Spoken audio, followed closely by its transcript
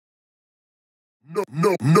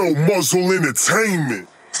No muzzle entertainment.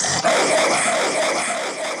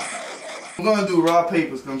 I'm gonna do raw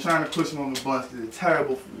papers because I'm trying to push them on the blunts because they're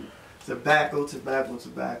terrible for you. Tobacco, son.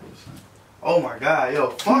 Oh my god, yo,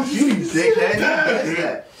 fuck you, you dickhead. Who does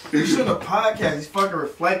that? You should have podcast. He's fucking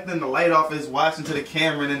reflecting the light off his watch into the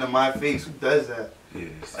camera and into my face. Who does that? Yeah,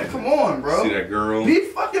 like, come on, bro. See that girl? Be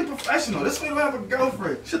fucking professional. This nigga don't have a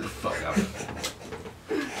girlfriend. Shut the fuck up.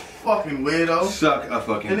 Fucking weirdo. Suck a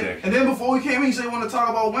fucking dick. And then before we came in, you said you want to talk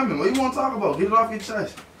about women. What do you want to talk about? Get it off your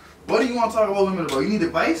chest. What do you want to talk about women about? You need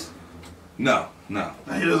advice? No. He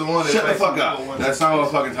doesn't want advice. Shut the fuck up. That's not what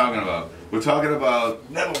we're fucking talking about. We're talking about...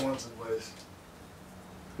 Never wants advice.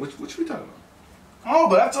 What should we talk about? Oh,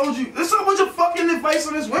 but I told you, there's so much of fucking advice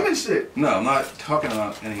on this women shit. No, I'm not talking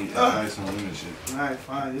about any advice on women shit. Alright,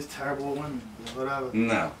 fine. It's terrible women. Whatever.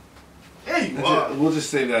 No. Yeah, you are. We'll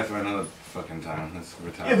just save that for another fucking time. Let's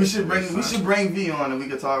retire. Yeah, we should bring V on and we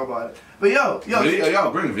could talk about it. But yo,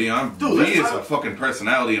 bring V on. Dude, V is a fucking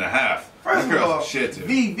personality and a half. First of all, shit too.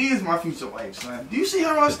 V is my future wife, son. Do you see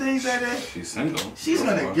her on stage that day? She's single. She's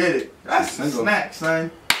gonna get it. That's a snack,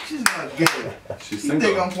 son. She's gonna get it. She's single.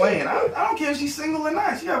 You think I'm playing? I don't care if she's single or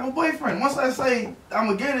not. She have a boyfriend. Once I say I'm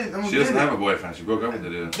gonna get it, She doesn't have a boyfriend. She broke up with the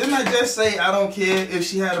dude. Didn't I just say I don't care if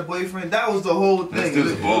she had a boyfriend? That was the whole thing. This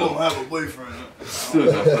dude's bold. Don't have a boyfriend. This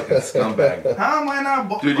dude's a fucking scumbag. How am I not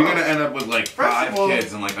bold? Dude, you're gonna end up with like 5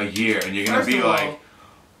 kids in like a year, and you're gonna be like,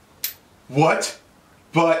 what?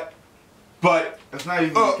 But. That's not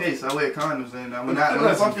even the case. I wear condoms and I'm not. It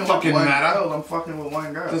doesn't fucking matter. I'm fucking with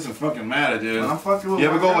one girl. It doesn't fucking matter, dude. When I'm fucking with you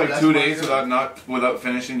ever one go girl, like 2 days without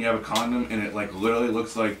finishing? You have a condom and it like literally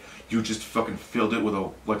looks like you just fucking filled it with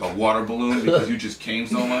a water balloon because you just came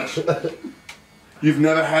so much. You've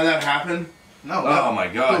never had that happen? No. Oh my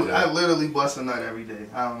god. Dude, I literally bust a nut every day.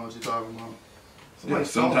 I don't know what you're talking about. Yeah,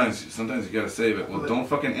 sometimes you gotta save it. Well, don't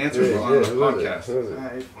fucking answer it on the podcast.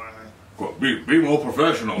 Alright, fine. Be more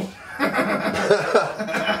professional.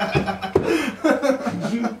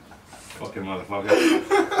 Fucking motherfucker.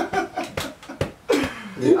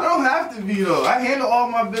 I don't have to be though. I handle all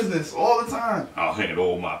my business all the time. I'll handle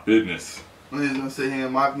all my business. I'm just gonna sit here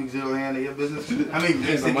and mock me zero handle your business. I mean,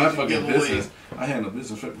 handle my fucking business. I handle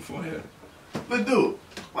business right before here. But dude,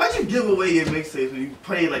 why'd you give away your mixtapes when you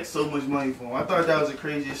paid like so much money for them? I thought that was the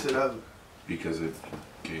craziest shit ever. Because it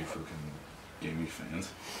gave me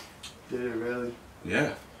fans. Did it really?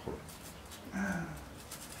 Yeah.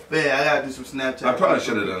 But yeah, I gotta do some Snapchat. I probably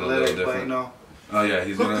should have done a little different. Know. Oh yeah,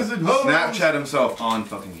 he's gonna Snapchat himself on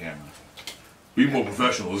fucking camera. Be more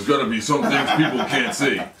professional. There's gotta be some things people can't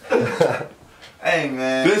see. Hey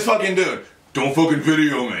man. This fucking dude, don't fucking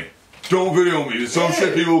video me. Don't video me. There's some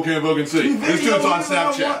shit people can't fucking see. This dude's on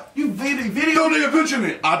Snapchat. You video. Don't take a picture of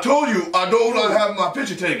me. I told you I don't like having my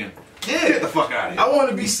picture taken. Yeah. Get the fuck out of here. I want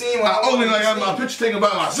to be seen when I only like having my picture taken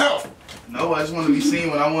by myself. No, I just want to be seen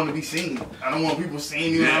when I want to be seen. I don't want people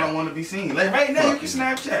seeing you when I don't want to be seen. Like right now, you can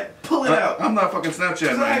Snapchat. Pull it out. I'm not fucking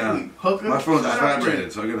Snapchatting right now. Hooker. My phone just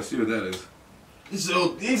vibrated, so I gotta see what that is.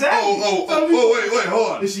 So, exactly. Wait, hold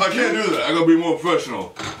on. I can't do that. I gotta be more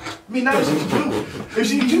professional. I mean, not if she do. If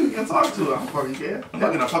she do, you can talk to her. I don't fucking care. I'm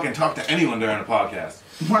not gonna fucking talk to anyone during a podcast.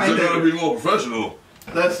 Right, so I gotta be more professional.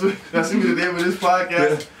 That's the name of this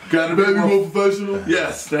podcast. Gotta be more professional.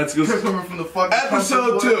 Yes, that's good. Coming from the fucking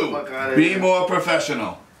Episode 2. Be more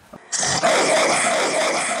professional.